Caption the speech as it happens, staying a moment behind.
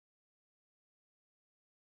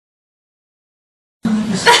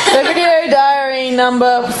So video diary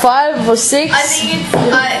number 5 or 6? I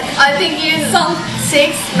think it's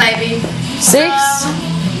 6 maybe. 6?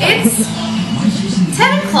 It's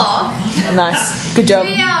 10 o'clock. Nice. Good job.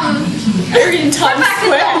 We're in Times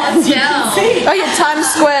Square. Oh yeah, Times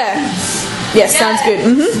Square. Yes, sounds good.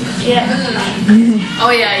 Yeah.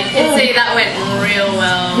 Oh yeah, you can see that went real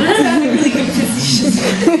well. Really good position.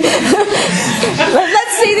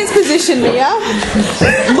 Let's see this position, Mia.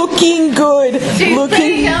 Looking good. She's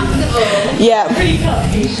pretty comfortable. Yeah. Pretty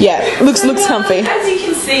comfy. Yeah. Looks comfy. As you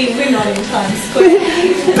can see, we're not in Times Square.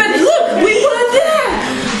 But look, we were there.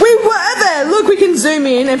 We were there. Look, we can zoom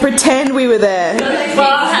in and pretend we were there.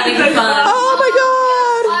 Having fun. Oh my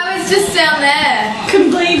god. I was just down there.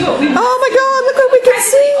 Couldn't believe what we. Oh my god, look what we can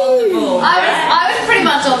see. I was pretty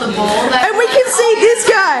much on the ball. And we can see this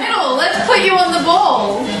guy. Let's put you on the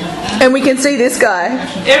ball. And we can see this guy.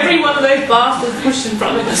 Every one of those bastards pushed in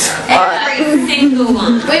front of us. Every single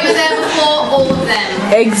one. We were there before all of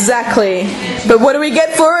them. Exactly. But what do we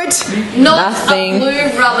get for it? Nothing. A blue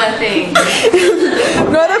rubber thing.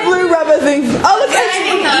 Not a blue rubber thing. Oh look,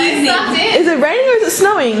 Is it raining or is it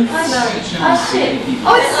snowing? Oh shit.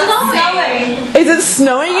 Oh, it's snowing. Is it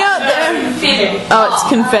snowing out there? Oh, it's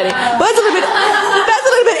confetti. Well, that's a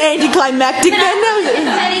little bit anticlimactic then, isn't it?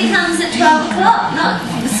 Confetti comes at 12 o'clock, not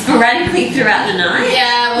sporadically throughout the night.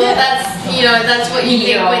 Yeah, well, that's what you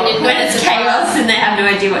think when it's chaos and they have no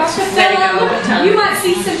idea where to go all the time. You might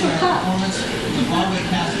see Central Park.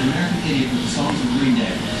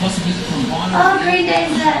 Oh, Green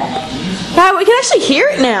Day's there. Wow, we can actually hear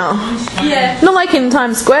it now. Yeah. Not like in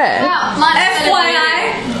Times Square. Wow,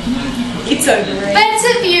 FYI, it's overrated.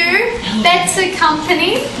 better view, better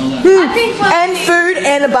company. I think And food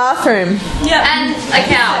and a bathroom. Yeah. and a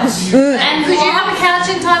couch. And could you have a couch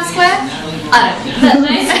in Times Square? I don't. But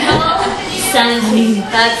most of all, sanity.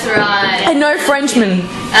 That's right. And no Frenchman.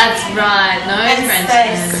 That's right. No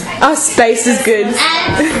French. Our space is good.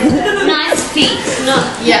 And nice feet, not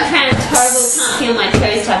cramped, horrible, can't feel my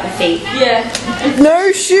toes type of feet. Yeah.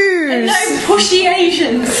 No shoes. No pushy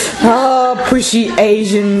Asians. Oh, pushy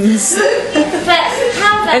Asians. But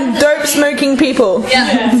how about And dope smoking people.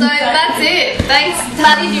 Yeah. So that's it. Thanks.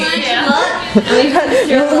 Happy New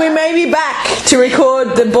Year. We may be back to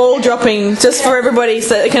record the ball dropping just for everybody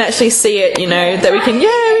so they can actually see it, you know, that we can, we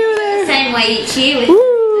were there. same way each year with the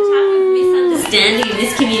type of misunderstanding and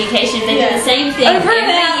miscommunication. They do the same thing every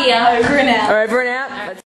year. Over and out. Over and out.